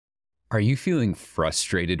Are you feeling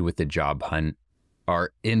frustrated with the job hunt?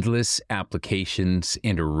 Are endless applications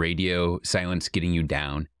and radio silence getting you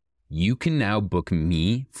down? You can now book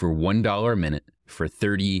me for $1 a minute for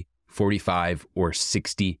 30, 45, or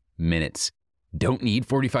 60 minutes. Don't need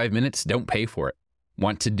 45 minutes? Don't pay for it.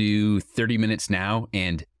 Want to do 30 minutes now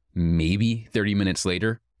and maybe 30 minutes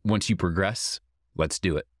later? Once you progress, let's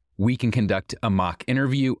do it. We can conduct a mock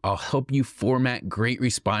interview. I'll help you format great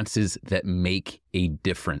responses that make a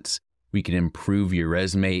difference. We can improve your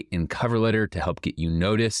resume and cover letter to help get you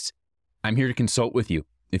noticed. I'm here to consult with you.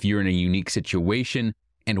 If you're in a unique situation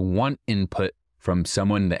and want input from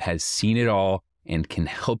someone that has seen it all and can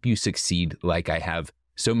help you succeed like I have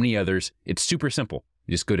so many others, it's super simple.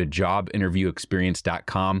 Just go to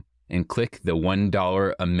jobinterviewexperience.com and click the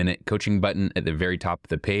 $1 a minute coaching button at the very top of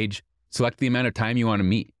the page. Select the amount of time you want to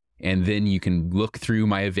meet, and then you can look through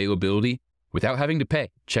my availability without having to pay.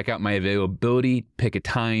 Check out my availability, pick a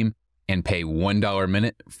time, and pay $1 a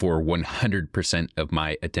minute for 100% of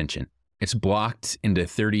my attention. It's blocked into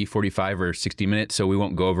 30, 45, or 60 minutes, so we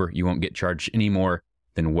won't go over. You won't get charged any more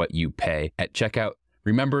than what you pay at checkout.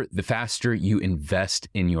 Remember, the faster you invest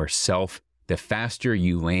in yourself, the faster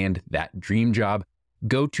you land that dream job.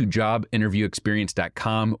 Go to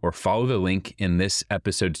jobinterviewexperience.com or follow the link in this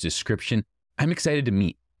episode's description. I'm excited to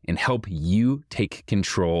meet and help you take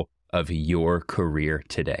control of your career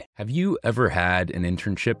today. Have you ever had an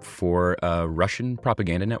internship for a Russian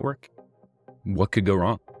propaganda network? What could go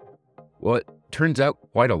wrong? Well, it turns out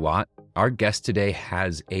quite a lot. Our guest today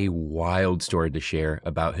has a wild story to share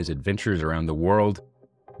about his adventures around the world.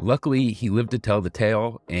 Luckily, he lived to tell the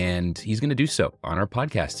tale, and he's going to do so on our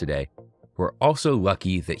podcast today. We're also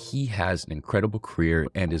lucky that he has an incredible career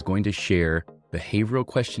and is going to share behavioral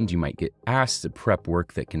questions you might get asked, the prep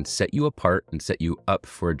work that can set you apart and set you up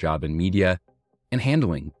for a job in media, and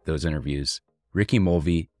handling those interviews. Ricky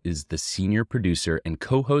Mulvey is the senior producer and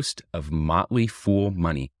co-host of Motley Fool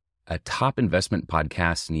Money, a top investment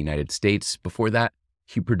podcast in the United States. Before that,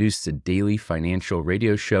 he produced a daily financial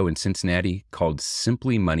radio show in Cincinnati called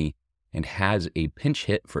Simply Money and has a pinch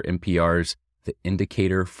hit for NPR's The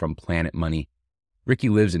Indicator from Planet Money. Ricky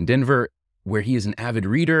lives in Denver, where he is an avid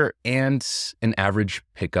reader and an average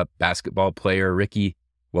pickup basketball player. Ricky,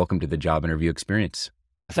 welcome to the Job Interview Experience.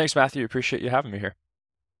 Thanks, Matthew. Appreciate you having me here.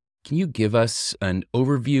 Can you give us an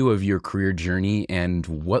overview of your career journey and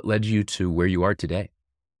what led you to where you are today?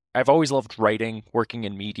 I've always loved writing, working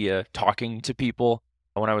in media, talking to people.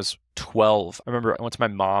 When I was 12, I remember I went to my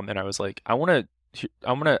mom and I was like,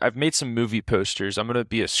 I've made some movie posters. I'm going to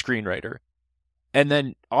be a screenwriter. And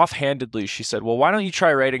then offhandedly, she said, well, why don't you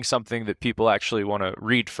try writing something that people actually want to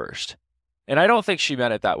read first? And I don't think she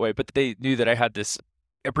meant it that way, but they knew that I had this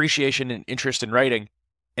appreciation and interest in writing.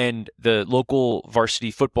 And the local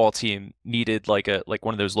varsity football team needed like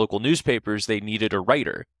one of those local newspapers. They needed a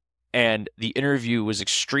writer. And the interview was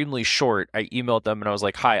extremely short. I emailed them and I was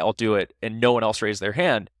like, hi, I'll do it. And no one else raised their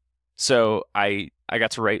hand. So I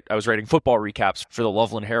got to write, I was writing football recaps for the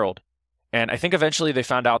Loveland Herald. And I think eventually they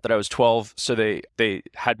found out that I was 12, so they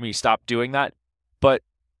had me stop doing that. But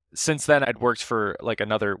since then, I'd worked for like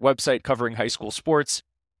another website covering high school sports.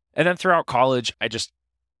 And then throughout college, I just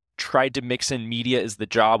tried to mix in media as the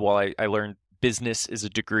job while I learned business as a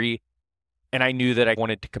degree. And I knew that I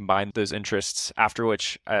wanted to combine those interests, after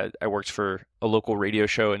which I worked for a local radio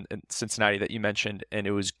show in Cincinnati that you mentioned. And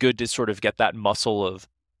it was good to sort of get that muscle of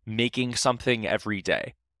making something every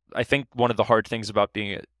day. I think one of the hard things about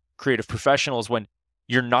being a creative professional is when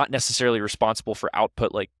you're not necessarily responsible for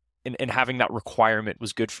output, and having that requirement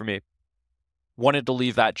was good for me. Wanted to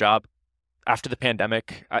leave that job after the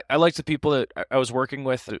pandemic. I liked the people that I was working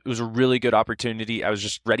with. It was a really good opportunity. I was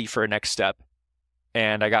just ready for a next step.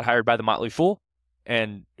 And I got hired by the Motley Fool.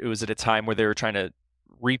 And it was at a time where they were trying to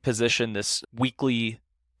reposition this weekly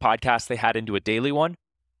podcast they had into a daily one.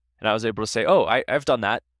 And I was able to say, oh, I've done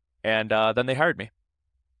that. And then they hired me.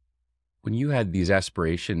 When you had these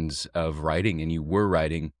aspirations of writing and you were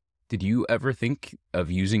writing, did you ever think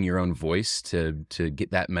of using your own voice to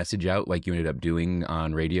get that message out like you ended up doing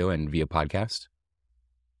on radio and via podcast?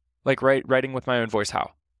 Like writing with my own voice,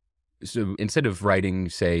 how? So instead of writing,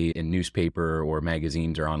 say, in newspaper or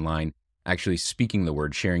magazines or online, actually speaking the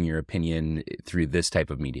word, sharing your opinion through this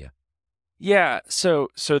type of media. Yeah, so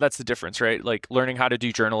that's the difference, right? Like learning how to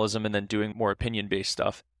do journalism and then doing more opinion-based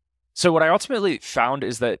stuff. So what I ultimately found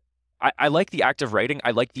is that I like the act of writing. I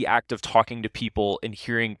like the act of talking to people and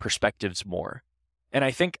hearing perspectives more. And I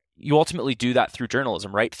think you ultimately do that through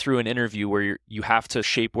journalism, right? Through an interview where you have to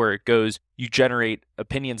shape where it goes. You generate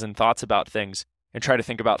opinions and thoughts about things and try to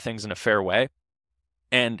think about things in a fair way.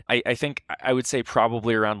 And I think I would say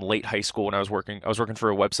probably around late high school when I was working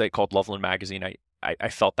for a website called Loveland Magazine. I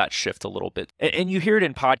felt that shift a little bit. And you hear it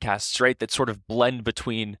in podcasts, right, that sort of blend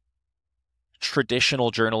between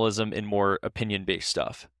traditional journalism and more opinion-based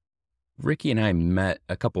stuff. Ricky and I met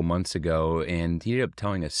a couple months ago, and he ended up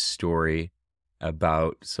telling a story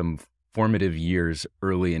about some formative years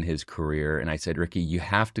early in his career. And I said, Ricky, you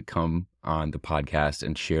have to come on the podcast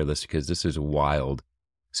and share this because this is wild.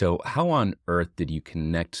 So how on earth did you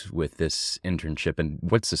connect with this internship, and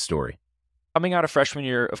what's the story? Coming out of freshman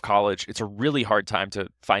year of college, it's a really hard time to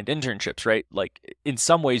find internships, right? Like in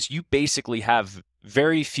some ways, you basically have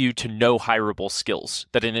very few to no hireable skills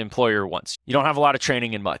that an employer wants. You don't have a lot of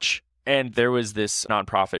training in much. And there was this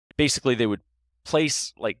nonprofit. Basically, they would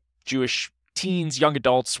place like Jewish teens, young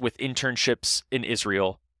adults with internships in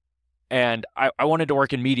Israel. And I wanted to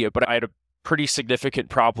work in media, but I had a pretty significant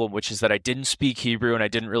problem, which is that I didn't speak Hebrew and I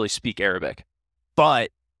didn't really speak Arabic. But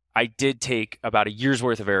I did take about a year's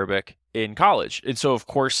worth of Arabic in college. And so, of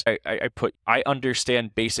course, I put, I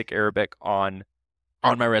understand basic Arabic on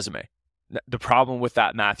my resume. The problem with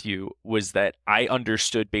that, Matthew, was that I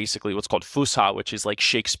understood basically what's called Fusha, which is like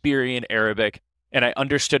Shakespearean Arabic. And I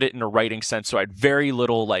understood it in a writing sense. So I had very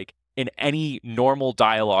little, like in any normal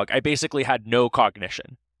dialogue, I basically had no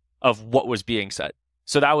cognition of what was being said.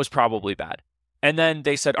 So that was probably bad. And then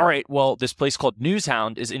they said, all right, well, this place called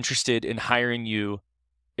Newshound is interested in hiring you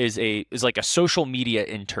is like a social media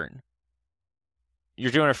intern.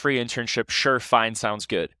 You're doing a free internship. Sure, fine, sounds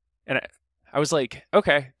good. And I was like,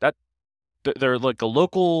 okay, they're like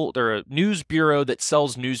they're a news bureau that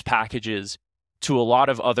sells news packages to a lot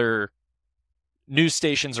of other news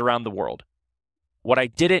stations around the world. What I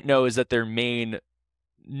didn't know is that their main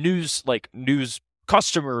news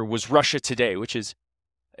customer was Russia Today, which is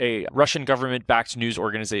a Russian government-backed news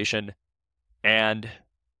organization. And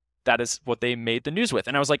that is what they made the news with.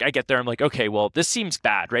 And I was like, I get there. I'm like, okay, well, this seems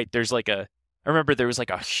bad, right? I remember there was like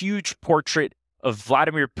a huge portrait of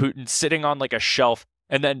Vladimir Putin sitting on like a shelf.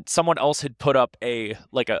 And then someone else had put up a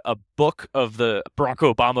book of the Barack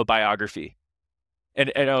Obama biography.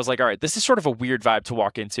 And I was like, all right, this is sort of a weird vibe to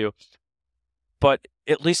walk into. But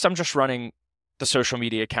at least I'm just running the social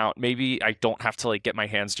media account. Maybe I don't have to like get my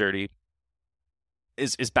hands dirty.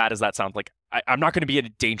 As bad as that sounds, like I'm not going to be in a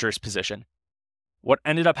dangerous position. What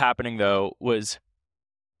ended up happening, though, was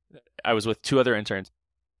I was with two other interns.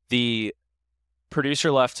 The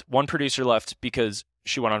producer left. One producer left because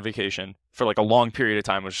she went on vacation for like a long period of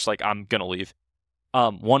time. Was just like, I'm going to leave.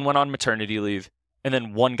 One went on maternity leave, and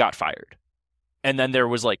then one got fired. And then there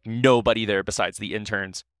was like nobody there besides the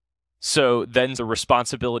interns. So then the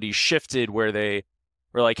responsibility shifted where they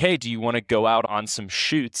were like, hey, do you want to go out on some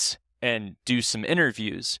shoots and do some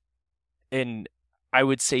interviews? And I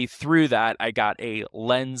would say through that, I got a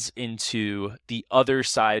lens into the other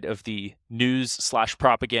side of the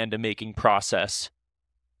news/propaganda making process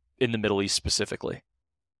in the Middle East specifically.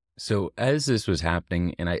 So as this was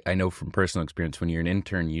happening, and I know from personal experience, when you're an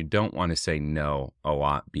intern, you don't want to say no a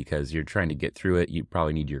lot because you're trying to get through it. You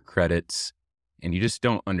probably need your credits, and you just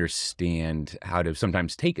don't understand how to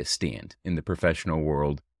sometimes take a stand in the professional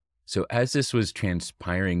world. So as this was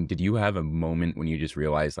transpiring, did you have a moment when you just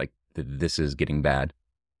realized like that this is getting bad?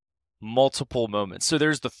 Multiple moments. So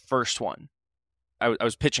there's the first one. I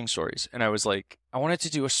was pitching stories, and I was like, I wanted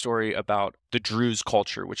to do a story about the Druze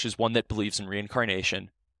culture, which is one that believes in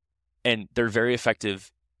reincarnation. And they're very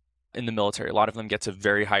effective in the military. A lot of them get to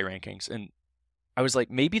very high rankings. And I was like,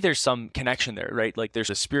 maybe there's some connection there, right? Like there's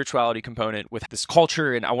a spirituality component with this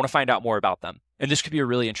culture, and I want to find out more about them. And this could be a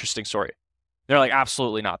really interesting story. They're like,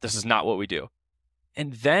 absolutely not. This is not what we do.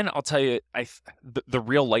 And then I'll tell you, the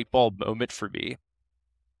real light bulb moment for me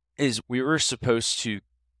is we were supposed to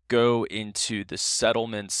go into the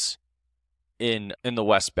settlements in the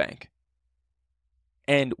West Bank.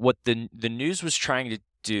 And what the news was trying to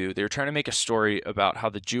do, they were trying to make a story about how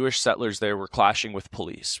the Jewish settlers there were clashing with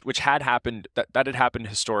police, which had happened, that had happened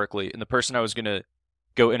historically. And the person I was going to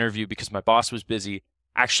go interview, because my boss was busy,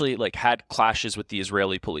 actually like had clashes with the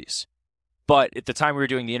Israeli police. But at the time we were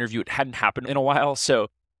doing the interview, it hadn't happened in a while. So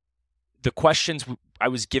the questions I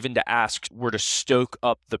was given to ask were to stoke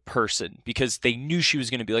up the person, because they knew she was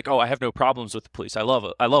going to be like, oh, I have no problems with the police. I love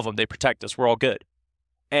them. They protect us. We're all good.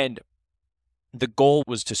 And the goal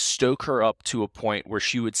was to stoke her up to a point where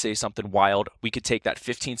she would say something wild. We could take that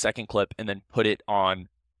 15-second clip and then put it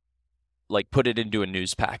into a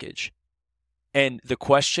news package. And the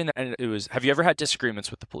question, and it was, have you ever had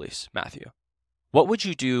disagreements with the police, Matthew? What would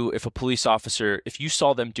you do if a police officer, if you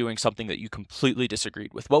saw them doing something that you completely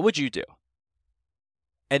disagreed with? What would you do?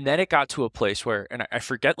 And then it got to a place where, and I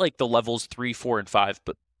forget like the levels 3, 4, and 5,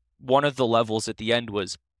 but one of the levels at the end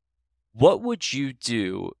was, what would you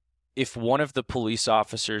do if one of the police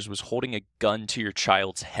officers was holding a gun to your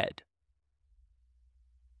child's head?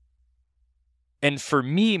 And for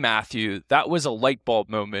me, Matthew, that was a light bulb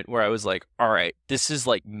moment where I was like, all right, this is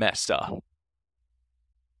like messed up.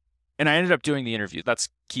 And I ended up doing the interview. That's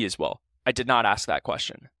key as well. I did not ask that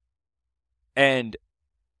question. And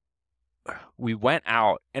we went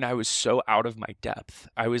out and I was so out of my depth.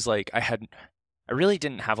 I was like, I really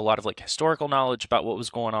didn't have a lot of like historical knowledge about what was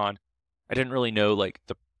going on. I didn't really know like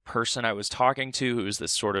the person I was talking to, who was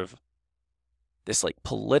this sort of this like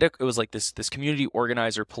it was like this community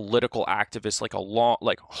organizer, political activist, like a long,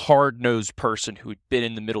 like hard-nosed person who had been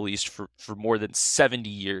in the Middle East for more than 70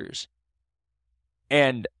 years.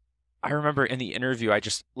 And I remember in the interview,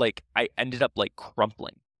 I ended up like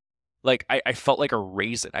crumpling. Like I felt like a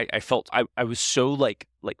raisin. I felt I was so like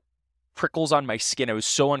prickles on my skin. I was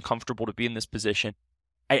so uncomfortable to be in this position.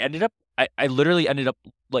 I literally ended up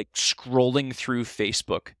like scrolling through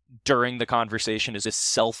Facebook during the conversation as a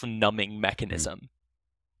self-numbing mechanism,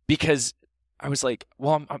 because I was like,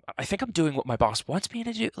 well, I think I'm doing what my boss wants me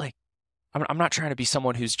to do. Like, I'm not trying to be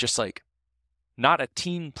someone who's just like not a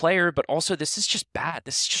team player, but also this is just bad.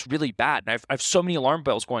 This is just really bad. And I have so many alarm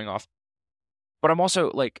bells going off, but I'm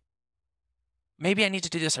also like, maybe I need to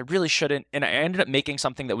do this. I really shouldn't. And I ended up making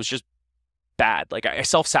something that was just bad. Like I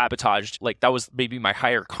self-sabotaged. Like that was maybe my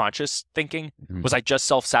higher conscious thinking, was I just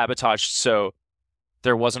self-sabotaged, so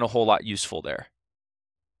there wasn't a whole lot useful there.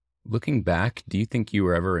 Looking back, do you think you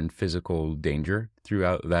were ever in physical danger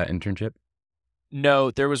throughout that internship? No,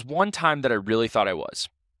 there was one time that I really thought I was.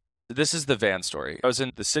 This is the van story. I was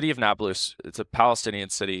in the city of Nablus. It's a Palestinian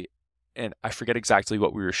city, and I forget exactly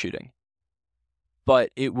what we were shooting. But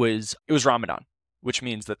it was Ramadan, which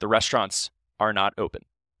means that the restaurants are not open.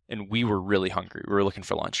 And we were really hungry. We were looking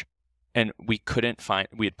for lunch. And we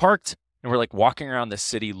had parked, and we're like walking around the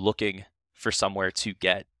city looking for somewhere to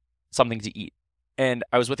get something to eat. And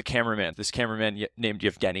I was with this cameraman named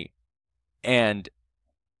Yevgeny. And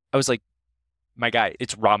I was like, my guy,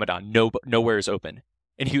 it's Ramadan. Nowhere is open.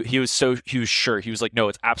 And he was sure. He was like, no,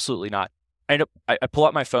 it's absolutely not. I pull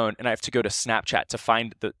out my phone and I have to go to Snapchat to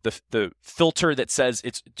find the filter that says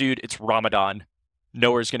it's Ramadan.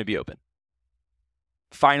 Nowhere's going to be open.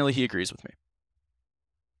 Finally, he agrees with me.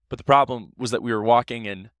 But the problem was that we were walking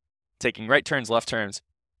and taking right turns, left turns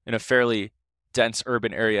in a fairly dense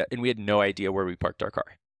urban area, and we had no idea where we parked our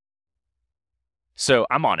car. So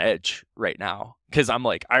I'm on edge right now because I'm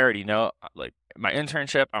like, I already know, like my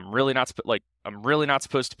internship, I'm really not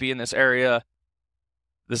supposed to be in this area.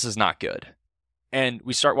 This is not good. And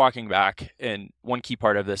we start walking back, and one key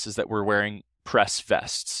part of this is that we're wearing press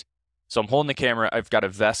vests. So I'm holding the camera. I've got a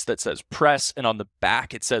vest that says press, and on the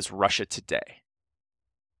back it says Russia Today.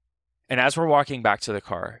 And as we're walking back to the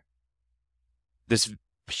car, this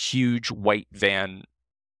huge white van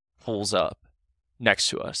pulls up next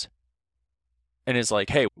to us and is like,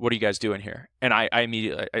 hey, what are you guys doing here? And I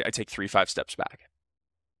immediately take 3-5 steps back.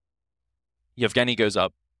 Yevgeny goes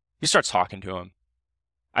up. He starts talking to him.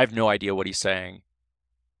 I have no idea what he's saying,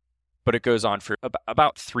 but it goes on for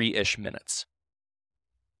about 3-ish minutes.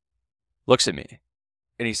 Looks at me,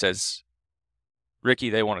 and he says, Ricky,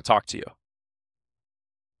 they want to talk to you.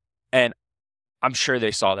 And I'm sure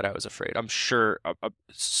they saw that I was afraid. I'm sure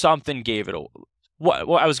something gave it away.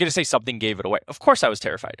 Well, I was going to say something gave it away. Of course I was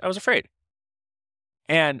terrified. I was afraid.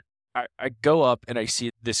 And I go up, and I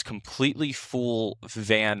see this completely full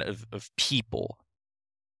van of people.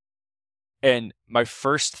 And my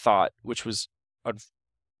first thought was,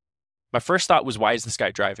 why is this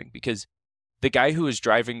guy driving? Because the guy who was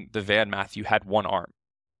driving the van, Matthew, had one arm.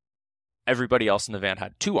 Everybody else in the van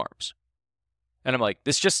had 2 arms. And I'm like,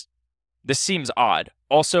 this seems odd.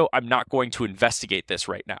 Also, I'm not going to investigate this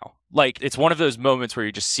right now. Like, it's one of those moments where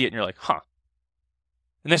you just see it and you're like, huh.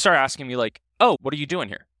 And they start asking me like, oh, what are you doing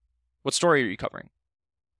here? What story are you covering?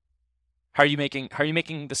 How are you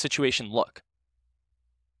making the situation look?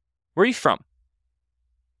 Where are you from?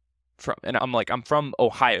 And I'm like, I'm from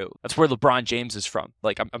Ohio. That's where LeBron James is from.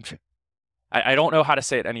 Like, I don't know how to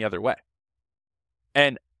say it any other way.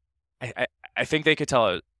 And I think they could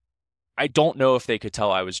tell. I don't know if they could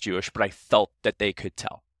tell I was Jewish, but I felt that they could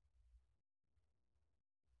tell.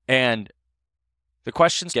 And the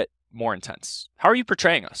questions get more intense. How are you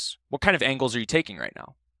portraying us? What kind of angles are you taking right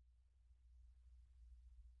now?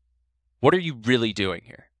 What are you really doing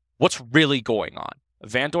here? What's really going on? A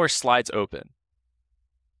van door slides open,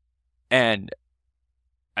 and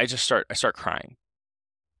I start crying.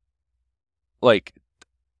 Like,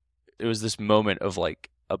 it was this moment of like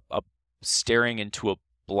a staring into a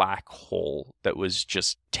black hole that was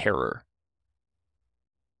just terror.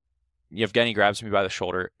 Yevgeny grabs me by the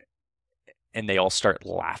shoulder and they all start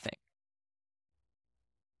laughing.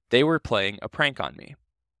 They were playing a prank on me,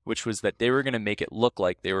 which was that they were going to make it look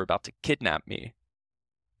like they were about to kidnap me.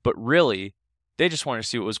 But really, they just wanted to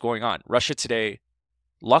see what was going on. Russia Today,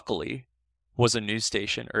 luckily, was a news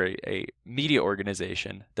station or a media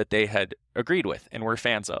organization that they had agreed with and were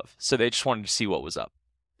fans of. So they just wanted to see what was up.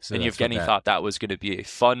 So and that's Yevgeny thought that was going to be a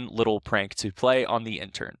fun little prank to play on the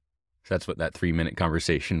intern. That's what that 3-minute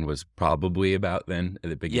conversation was probably about then at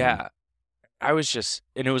the beginning. Yeah. I was just,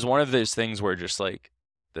 and it was one of those things where just like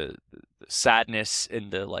the sadness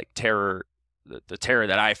and the like terror, the terror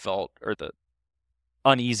that I felt or the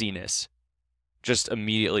uneasiness just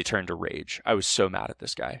immediately turned to rage. I was so mad at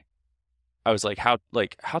this guy. I was like, how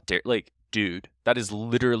dare, like, dude, that is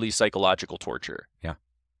literally psychological torture. Yeah.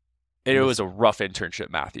 And it was a rough internship,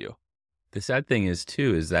 Matthew. The sad thing is,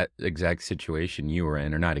 too, is that exact situation you were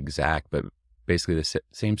in, or not exact, but basically the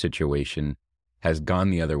same situation has gone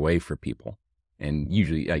the other way for people. And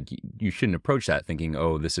usually, like, you shouldn't approach that thinking,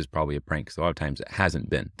 oh, this is probably a prank, because a lot of times it hasn't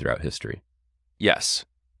been throughout history. Yes.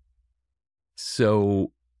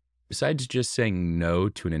 So besides just saying no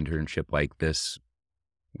to an internship like this,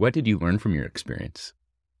 what did you learn from your experience?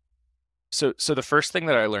 So the first thing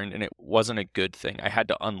that I learned, and it wasn't a good thing, I had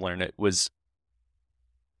to unlearn it, was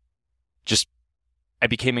just I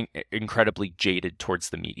became incredibly jaded towards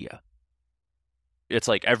the media. It's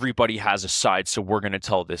like everybody has a side, so we're going to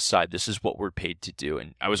tell this side. This is what we're paid to do.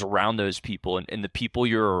 And I was around those people, and the people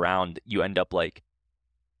you're around, you end up like,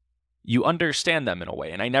 you understand them in a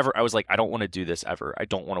way. And I was like, I don't want to do this ever. I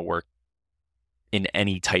don't want to work in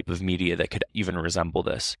any type of media that could even resemble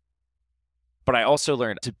this. But I also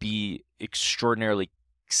learned to be extraordinarily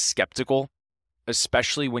skeptical,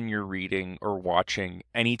 especially when you're reading or watching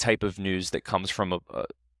any type of news that comes from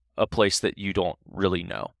a place that you don't really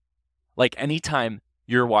know. Like anytime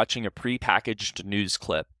you're watching a prepackaged news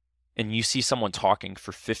clip and you see someone talking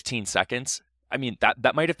for 15 seconds, I mean,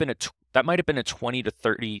 that might have been a 20 to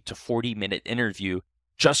 30 to 40 minute interview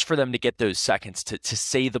just for them to get those seconds to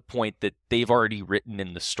say the point that they've already written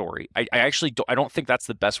in the story. I don't think that's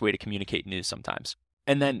the best way to communicate news sometimes.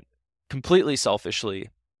 And then completely selfishly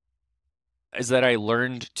is that I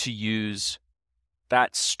learned to use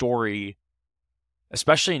that story,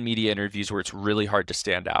 especially in media interviews where it's really hard to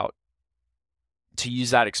stand out, to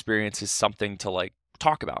use that experience as something to like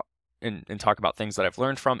talk about and talk about things that I've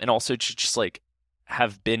learned from, and also to just like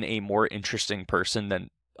have been a more interesting person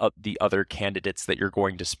than the other candidates that you're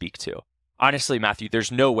going to speak to. Honestly, Matthew,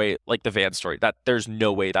 there's no way, like the van story, that there's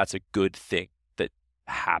no way that's a good thing that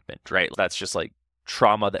happened, right? That's just like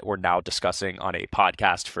trauma that we're now discussing on a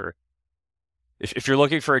podcast for, if you're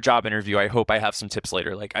looking for a job interview, I hope I have some tips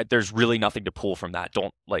later. Like there's really nothing to pull from that.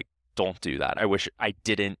 Don't do that. I wish I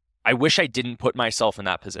didn't put myself in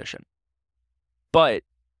that position. But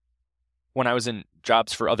when I was in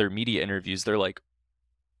jobs for other media interviews, they're like,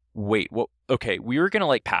 wait, what? Okay, we were going to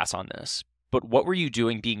like pass on this, but what were you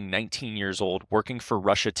doing being 19 years old working for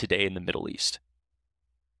Russia Today in the Middle East?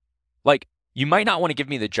 Like, you might not want to give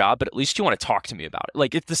me the job, but at least you want to talk to me about it.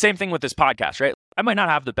 Like, it's the same thing with this podcast, right? I might not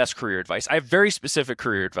have the best career advice. I have very specific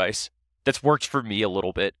career advice that's worked for me a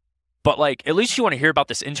little bit, but like, at least you want to hear about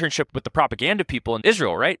this internship with the propaganda people in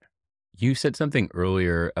Israel, right? You said something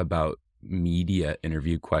earlier about media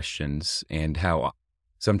interview questions and how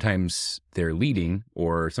sometimes they're leading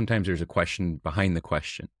or sometimes there's a question behind the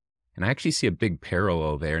question. And I actually see a big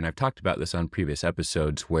parallel there. And I've talked about this on previous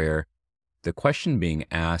episodes where the question being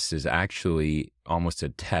asked is actually almost a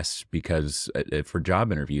test because for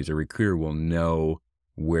job interviews, a recruiter will know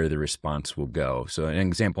where the response will go. So an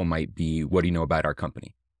example might be, what do you know about our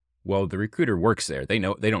company? Well, the recruiter works there. They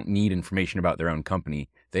know they don't need information about their own company.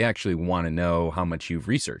 They actually want to know how much you've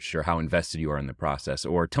researched or how invested you are in the process,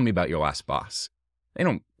 or tell me about your last boss. They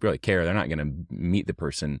don't really care. They're not going to meet the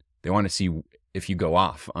person. They want to see if you go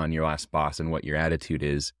off on your last boss and what your attitude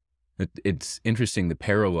is. It's interesting, the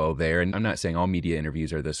parallel there. And I'm not saying all media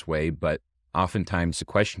interviews are this way, but oftentimes the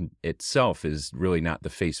question itself is really not the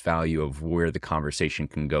face value of where the conversation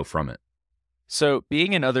can go from it. So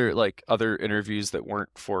being in other interviews that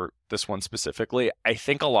weren't for this one specifically, I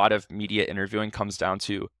think a lot of media interviewing comes down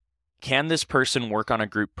to, can this person work on a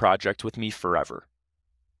group project with me forever?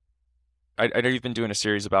 I know you've been doing a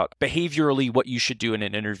series about behaviorally what you should do in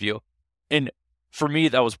an interview. And for me,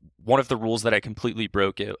 that was one of the rules that I completely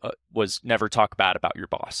broke. It was never talk bad about your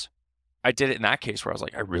boss. I did it in that case where I was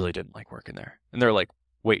like, I really didn't like working there. And they're like,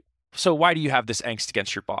 wait, so why do you have this angst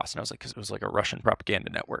against your boss? And I was like, because it was like a Russian propaganda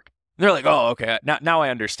network. And they're like, oh, okay, now I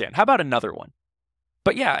understand. How about another one?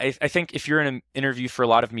 But yeah, I think if you're in an interview for a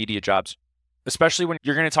lot of media jobs, especially when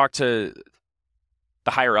you're going to talk to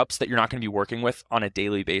the higher ups that you're not going to be working with on a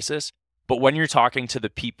daily basis. But when you're talking to the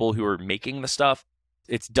people who are making the stuff,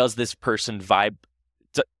 it's does this person vibe?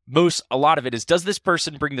 A lot of it is, does this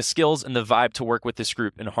person bring the skills and the vibe to work with this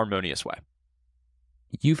group in a harmonious way?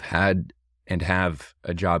 You've had and have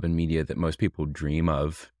a job in media that most people dream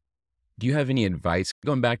of. Do you have any advice,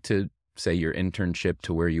 going back to, say, your internship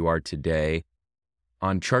to where you are today,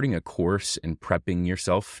 on charting a course and prepping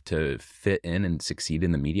yourself to fit in and succeed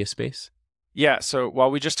in the media space? Yeah, so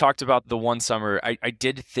while we just talked about the one summer, I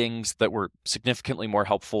did things that were significantly more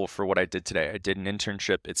helpful for what I did today. I did an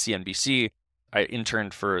internship at CNBC. I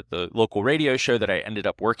interned for the local radio show that I ended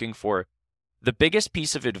up working for. The biggest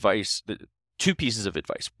piece of advice, two pieces of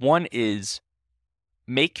advice. One is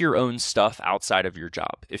make your own stuff outside of your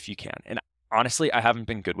job if you can. And honestly, I haven't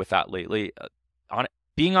been good with that lately.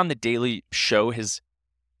 Being on the daily show has,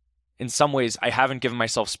 in some ways, I haven't given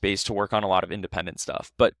myself space to work on a lot of independent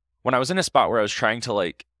stuff. But when I was in a spot where I was trying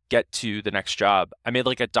to get to the next job, I made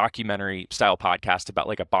a documentary style podcast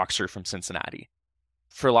about a boxer from Cincinnati.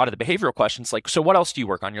 For a lot of the behavioral questions, so what else do you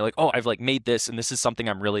work on? You're like, oh, I've made this, and this is something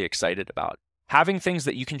I'm really excited about. Having things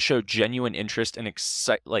that you can show genuine interest and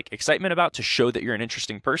excitement about to show that you're an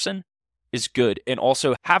interesting person is good. And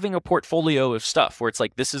also having a portfolio of stuff where it's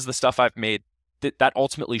this is the stuff I've made, that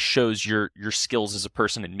ultimately shows your skills as a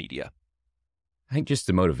person in media. I think just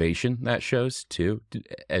the motivation that shows too,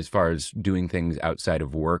 as far as doing things outside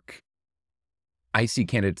of work. I see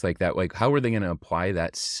candidates like that. How are they going to apply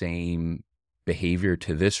that same behavior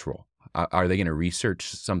to this role? Are they going to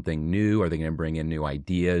research something new? Are they going to bring in new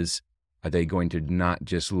ideas? Are they going to not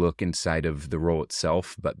just look inside of the role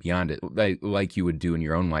itself, but beyond it, like you would do in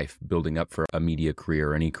your own life, building up for a media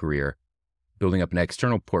career or any career, building up an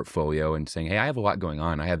external portfolio and saying, hey, I have a lot going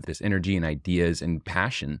on. I have this energy and ideas and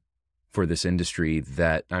passion for this industry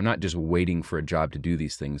that I'm not just waiting for a job to do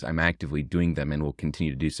these things. I'm actively doing them and will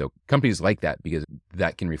continue to do so. Companies like that because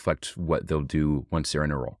that can reflect what they'll do once they're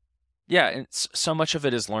in a role. Yeah, and so much of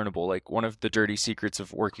it is learnable. One of the dirty secrets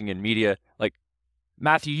of working in media,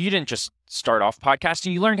 Matthew, you didn't just start off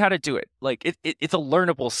podcasting, you learned how to do it. It's a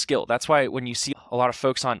learnable skill. That's why when you see a lot of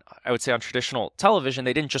folks on traditional television,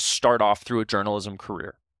 they didn't just start off through a journalism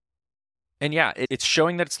career. And yeah, it's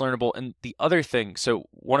showing that it's learnable. And the other thing, so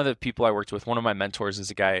one of the people I worked with, one of my mentors is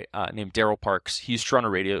a guy named Daryl Parks. He used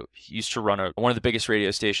to run one of the biggest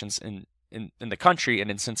radio stations in the country, and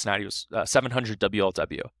in Cincinnati was 700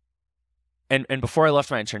 WLW. And before I left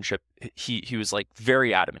my internship, he was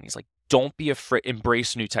very adamant. He's don't be afraid,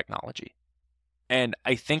 embrace new technology. And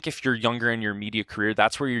I think if you're younger in your media career,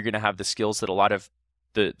 that's where you're going to have the skills that a lot of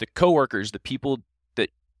the coworkers, the people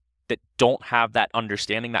that don't have that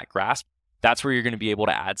understanding, that grasp, that's where you're going to be able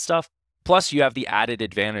to add stuff. Plus, you have the added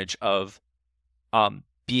advantage of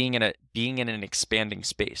being in an expanding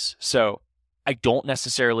space. So I don't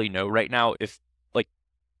necessarily know right now if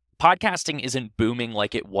podcasting isn't booming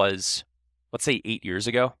like it was, let's say 8 years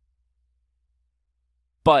ago.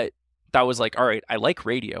 But that was all right, I like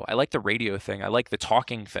radio. I like the radio thing. I like the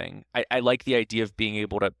talking thing. I like the idea of being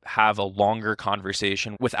able to have a longer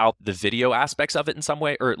conversation without the video aspects of it in some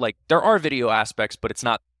way. Or there are video aspects, but it's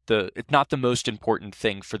not the most important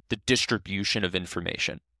thing for the distribution of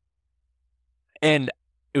information. And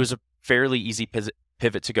it was a fairly easy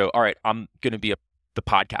pivot to go, all right, I'm going to be the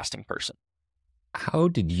podcasting person. How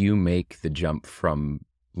did you make the jump from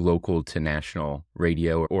local to national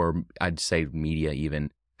radio, or I'd say media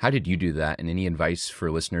even? How did you do that? And any advice for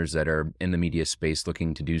listeners that are in the media space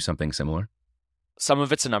looking to do something similar? Some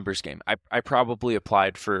of it's a numbers game. I probably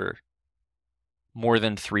applied for more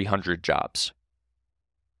than 300 jobs.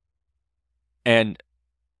 And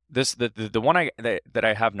the one that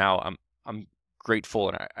I have now, I'm grateful,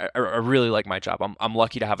 and I really like my job. I'm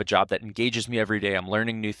lucky to have a job that engages me every day. I'm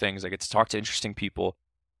learning new things. I get to talk to interesting people.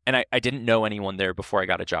 And I didn't know anyone there before I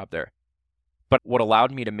got a job there. But what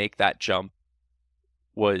allowed me to make that jump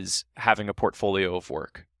was having a portfolio of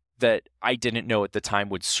work that I didn't know at the time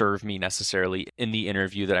would serve me necessarily in the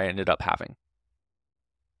interview that I ended up having.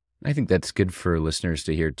 I think that's good for listeners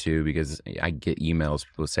to hear too, because I get emails,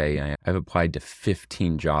 people say, I've applied to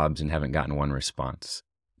 15 jobs and haven't gotten one response.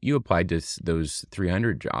 You applied to those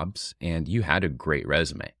 300 jobs and you had a great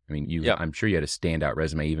resume. I mean, Yep. I'm sure you had a standout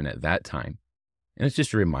resume even at that time. And it's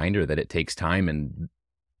just a reminder that it takes time, and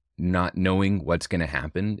not knowing what's going to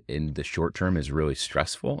happen in the short term is really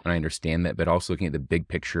stressful. And I understand that, but also looking at the big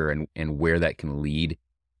picture and where that can lead,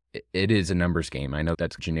 it is a numbers game. I know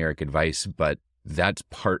that's generic advice, but that's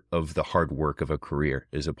part of the hard work of a career,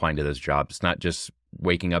 is applying to those jobs. It's not just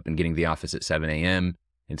waking up and getting to the office at 7 a.m.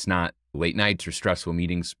 It's not late nights or stressful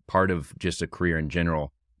meetings. Part of just a career in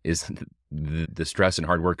general is the stress and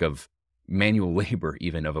hard work of manual labor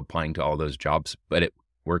even of applying to all those jobs, but it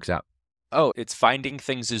works out. Oh, it's finding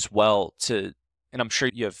things as well and I'm sure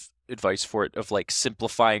you have advice for it, of like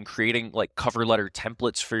simplifying, creating like cover letter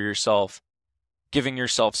templates for yourself, giving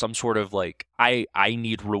yourself some sort of like, I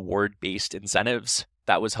need reward based incentives.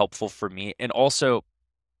 That was helpful for me. And also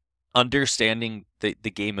understanding the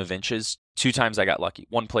game of inches. 2 times I got lucky.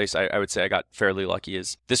 One place I would say I got fairly lucky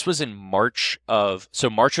is this was in March of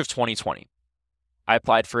 2020. I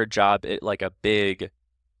applied for a job at like a big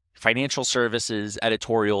financial services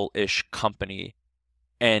editorial-ish company.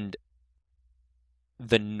 And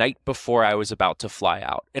the night before I was about to fly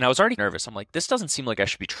out, and I was already nervous. I'm like, this doesn't seem like I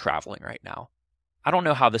should be traveling right now. I don't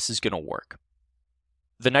know how this is going to work.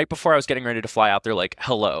 The night before I was getting ready to fly out, they're like,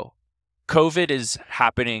 hello, COVID is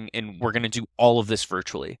happening and we're going to do all of this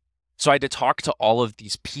virtually. So I had to talk to all of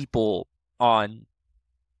these people on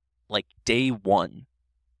like day 1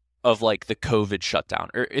 of like the COVID shutdown.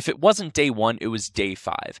 Or if it wasn't day 1, it was day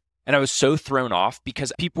 5. And I was so thrown off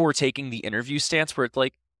because people were taking the interview stance where it's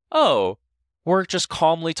like, oh, we're just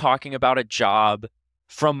calmly talking about a job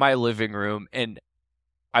from my living room. And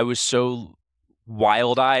I was so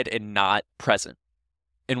wild-eyed and not present.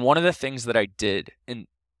 And one of the things that I did, and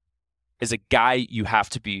as a guy, you have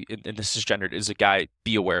to be, and this is gendered, as a guy,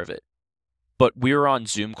 be aware of it. But we were on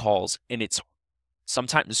Zoom calls, and it's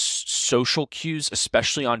sometimes social cues,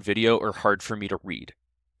 especially on video, are hard for me to read.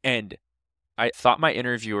 And I thought my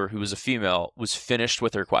interviewer, who was a female, was finished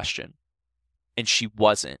with her question, and she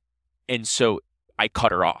wasn't. And so I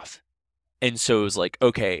cut her off. And so it was like,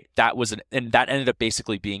 okay, and that ended up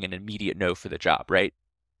basically being an immediate no for the job, right?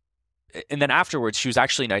 And then afterwards, she was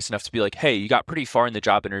actually nice enough to be like, hey, you got pretty far in the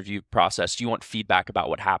job interview process. Do you want feedback about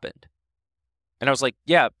what happened? And I was like,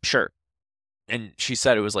 yeah, sure. And she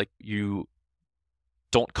said it was like, you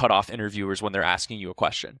don't cut off interviewers when they're asking you a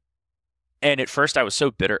question. And at first I was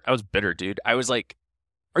so bitter. I was bitter, dude. I was like,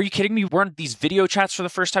 are you kidding me? We're on these video chats for the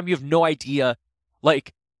first time. You have no idea.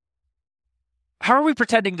 Like, how are we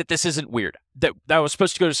pretending that this isn't weird? That I was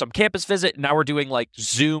supposed to go to some campus visit, and now we're doing like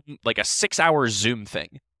Zoom, like a 6-hour Zoom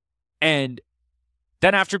thing. And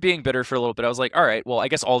then after being bitter for a little bit, I was like, all right, well, I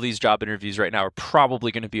guess all these job interviews right now are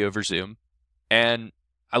probably going to be over Zoom. And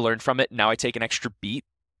I learned from it. Now I take an extra beat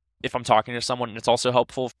if I'm talking to someone, and it's also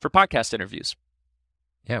helpful for podcast interviews.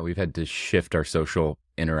 Yeah, we've had to shift our social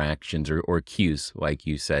interactions or cues, like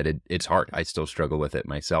you said. It's hard. I still struggle with it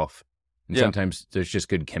myself. And sometimes there's just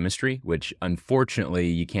good chemistry, which unfortunately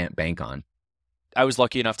you can't bank on. I was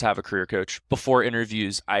lucky enough to have a career coach. Before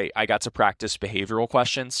interviews, I got to practice behavioral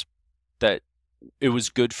questions. That it was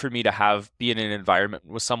good for me to be in an environment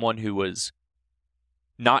with someone who was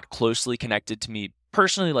not closely connected to me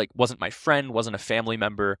personally, like wasn't my friend, wasn't a family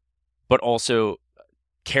member, but also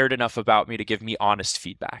cared enough about me to give me honest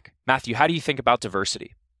feedback. Matthew, how do you think about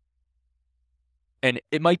diversity? And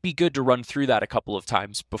it might be good to run through that a couple of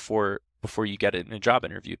times before you get it in a job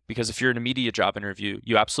interview, because if you're in a media job interview,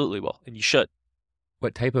 you absolutely will, and you should.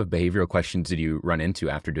 What type of behavioral questions did you run into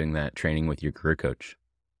after doing that training with your career coach?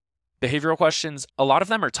 Behavioral questions, a lot of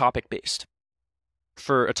them are topic-based.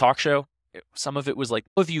 For a talk show, some of it was like,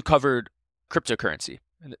 have you covered cryptocurrency?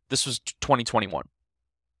 And this was 2021.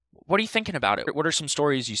 What are you thinking about it? What are some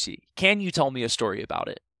stories you see? Can you tell me a story about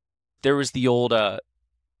it? There was the old,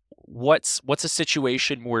 what's a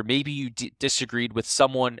situation where maybe you disagreed with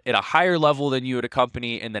someone at a higher level than you at a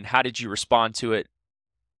company, and then how did you respond to it?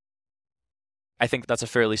 I think that's a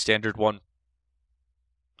fairly standard one.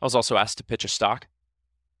 I was also asked to pitch a stock,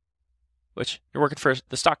 which you're working for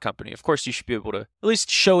the stock company. Of course, you should be able to at least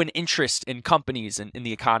show an interest in companies and in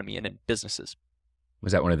the economy and in businesses.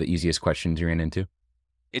 Was that one of the easiest questions you ran into?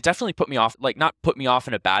 It definitely put me off, like not put me off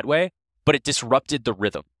in a bad way, but it disrupted the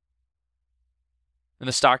rhythm. And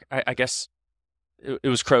the stock, I guess it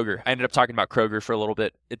was Kroger. I ended up talking about Kroger for a little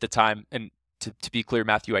bit at the time. And to be clear,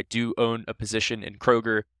 Matthew, I do own a position in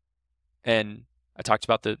Kroger. And I talked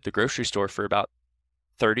about the grocery store for about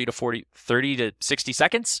 30 to 60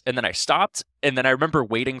 seconds. And then I stopped. And then I remember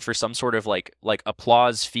waiting for some sort of like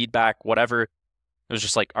applause, feedback, whatever. It was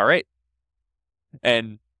just like, all right.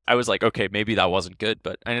 And I was like, okay, maybe that wasn't good,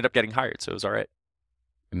 but I ended up getting hired. So it was all right.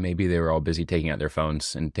 Maybe they were all busy taking out their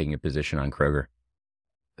phones and taking a position on Kroger.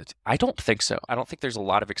 I don't think so. I don't think there's a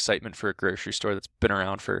lot of excitement for a grocery store that's been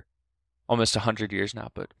around for almost 100 years now,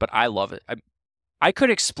 but I love it. I could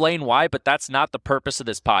explain why, but that's not the purpose of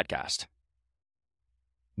this podcast.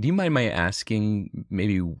 Do you mind my asking,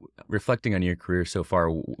 maybe reflecting on your career so far,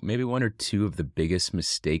 maybe one or two of the biggest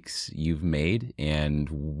mistakes you've made and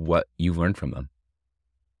what you've learned from them?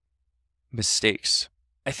 Mistakes.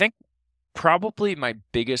 I think probably my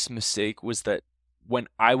biggest mistake was that when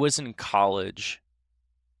I was in college,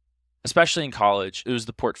 especially in college, it was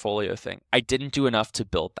the portfolio thing. I didn't do enough to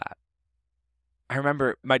build that. I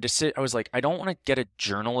remember my decision, I was like, I don't want to get a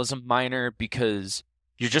journalism minor because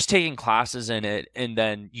you're just taking classes in it and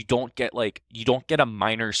then you don't get a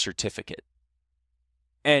minor certificate.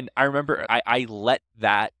 And I remember I let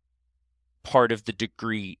that part of the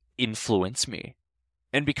degree influence me.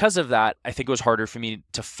 And because of that, I think it was harder for me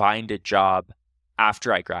to find a job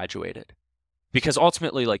after I graduated. Because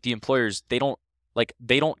ultimately, like, the employers, they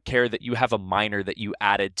don't care that you have a minor that you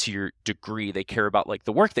added to your degree. They care about like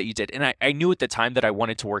the work that you did. And I knew at the time that I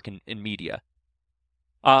wanted to work in media.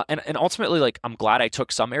 And ultimately, like, I'm glad I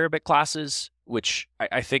took some Arabic classes, which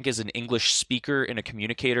I think as an English speaker and a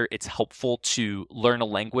communicator, it's helpful to learn a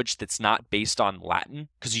language that's not based on Latin,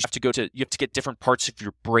 because you have to get different parts of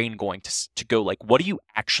your brain going to go like, what do you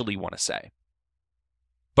actually want to say?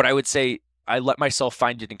 But I would say I let myself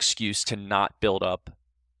find an excuse to not build up,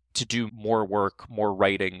 to do more work, more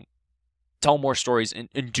writing, tell more stories,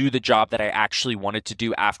 and do the job that I actually wanted to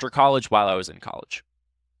do after college while I was in college.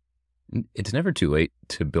 It's never too late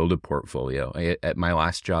to build a portfolio. At my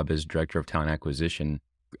last job as director of talent acquisition,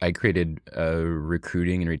 I created a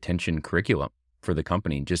recruiting and retention curriculum for the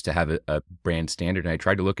company just to have a brand standard. And I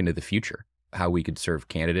tried to look into the future, how we could serve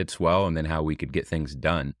candidates well, and then how we could get things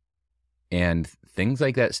done. And things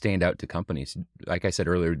like that stand out to companies. Like I said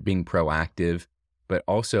earlier, being proactive, but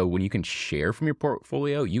also when you can share from your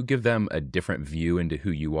portfolio, you give them a different view into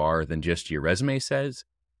who you are than just your resume says.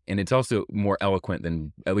 And it's also more eloquent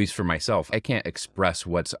than, at least for myself, I can't express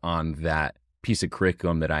what's on that piece of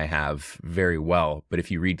curriculum that I have very well. But if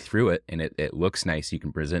you read through it and it looks nice, you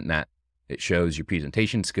can present that. It shows your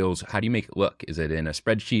presentation skills. How do you make it look? Is it in a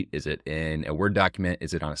spreadsheet? Is it in a Word document?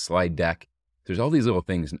 Is it on a slide deck? There's all these little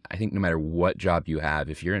things. I think no matter what job you have,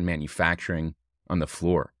 if you're in manufacturing on the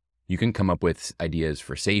floor, you can come up with ideas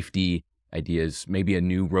for safety, ideas, maybe a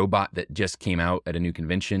new robot that just came out at a new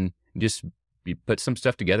convention. Just you put some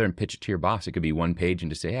stuff together and pitch it to your boss. It could be one page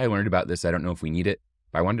and just say, hey, I learned about this. I don't know if we need it,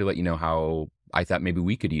 but I wanted to let you know how I thought maybe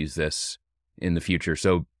we could use this in the future.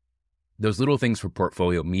 So those little things for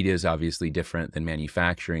portfolio. Media is obviously different than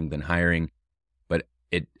manufacturing, than hiring, but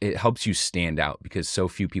it helps you stand out because so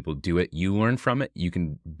few people do it. You learn from it. You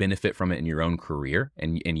can benefit from it in your own career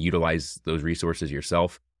and utilize those resources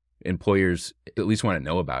yourself. Employers at least want to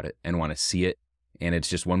know about it and want to see it. And it's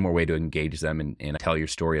just one more way to engage them and tell your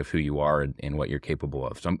story of who you are and what you're capable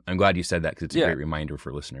of. So I'm glad you said that because it's a great reminder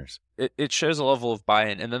for listeners. It shows a level of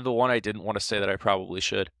buy-in. And then the one I didn't want to say that I probably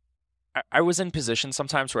should. I was in positions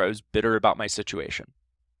sometimes where I was bitter about my situation.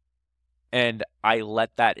 And I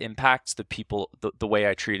let that impact the people, the way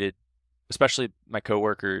I treated, especially my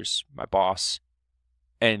coworkers, my boss.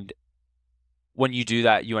 And when you do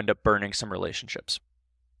that, you end up burning some relationships.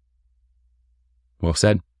 Well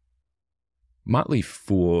said. Motley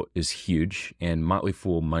Fool is huge, and Motley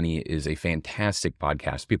Fool Money is a fantastic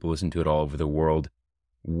podcast. People listen to it all over the world.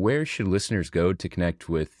 Where should listeners go to connect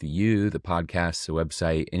with you, the podcast, the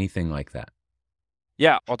website, anything like that?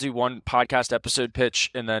 Yeah, I'll do one podcast episode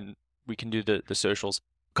pitch, and then we can do the socials.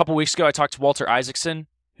 A couple weeks ago, I talked to Walter Isaacson,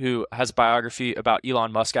 who has a biography about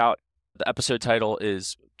Elon Musk out. The episode title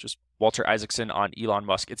is just Walter Isaacson on Elon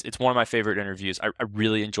Musk. It's one of my favorite interviews. I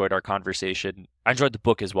really enjoyed our conversation. I enjoyed the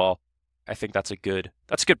book as well. I think that's a good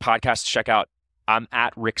podcast to check out. I'm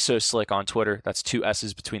at Rick So Slick on Twitter. That's 2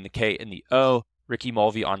 S's between the K and the O. Ricky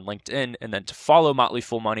Mulvey on LinkedIn. And then to follow Motley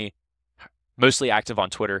Fool Money, mostly active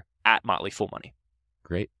on Twitter, at Motley Fool Money.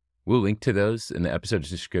 Great. We'll link to those in the episode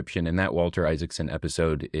description. And that Walter Isaacson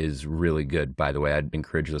episode is really good, by the way. I'd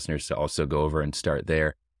encourage listeners to also go over and start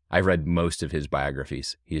there. I've read most of his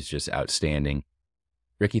biographies. He's just outstanding.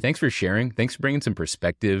 Ricky, thanks for sharing. Thanks for bringing some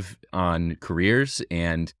perspective on careers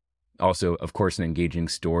and also, of course, an engaging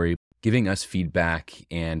story, giving us feedback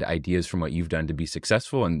and ideas from what you've done to be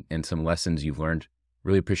successful and some lessons you've learned.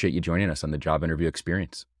 Really appreciate you joining us on the job interview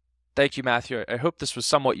experience. Thank you, Matthew. I hope this was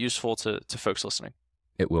somewhat useful to folks listening.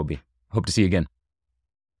 It will be. Hope to see you again.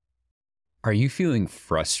 Are you feeling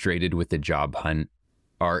frustrated with the job hunt?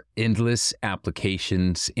 Are endless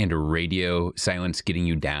applications and radio silence getting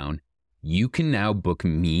you down? You can now book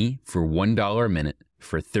me for $1 a minute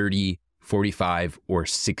for 30, 45, or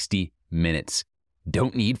 60 minutes.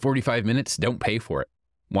 Don't need 45 minutes? Don't pay for it.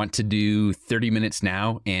 Want to do 30 minutes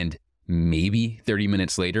now and maybe 30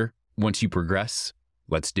 minutes later? Once you progress,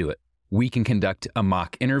 let's do it. We can conduct a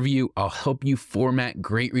mock interview. I'll help you format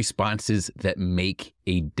great responses that make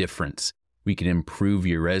a difference. We can improve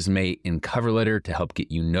your resume and cover letter to help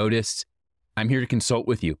get you noticed. I'm here to consult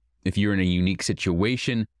with you. If you're in a unique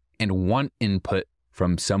situation and want input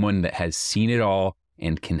from someone that has seen it all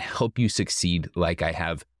and can help you succeed like I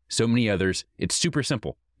have so many others, it's super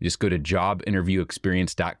simple. Just go to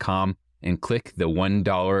jobinterviewexperience.com and click the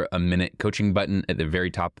 $1 a minute coaching button at the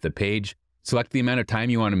very top of the page. Select the amount of time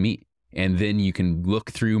you want to meet, and then you can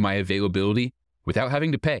look through my availability without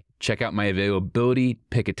having to pay. Check out my availability,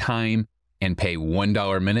 pick a time, and pay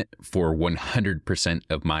 $1 a minute for 100%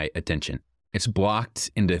 of my attention. It's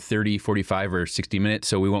blocked into 30, 45, or 60 minutes,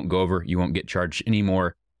 so we won't go over. You won't get charged any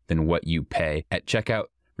more than what you pay at checkout.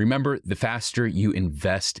 Remember, the faster you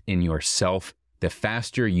invest in yourself, the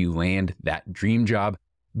faster you land that dream job.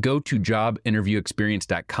 Go to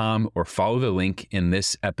jobinterviewexperience.com or follow the link in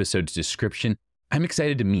this episode's description. I'm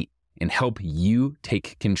excited to meet and help you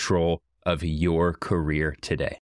take control of your career today.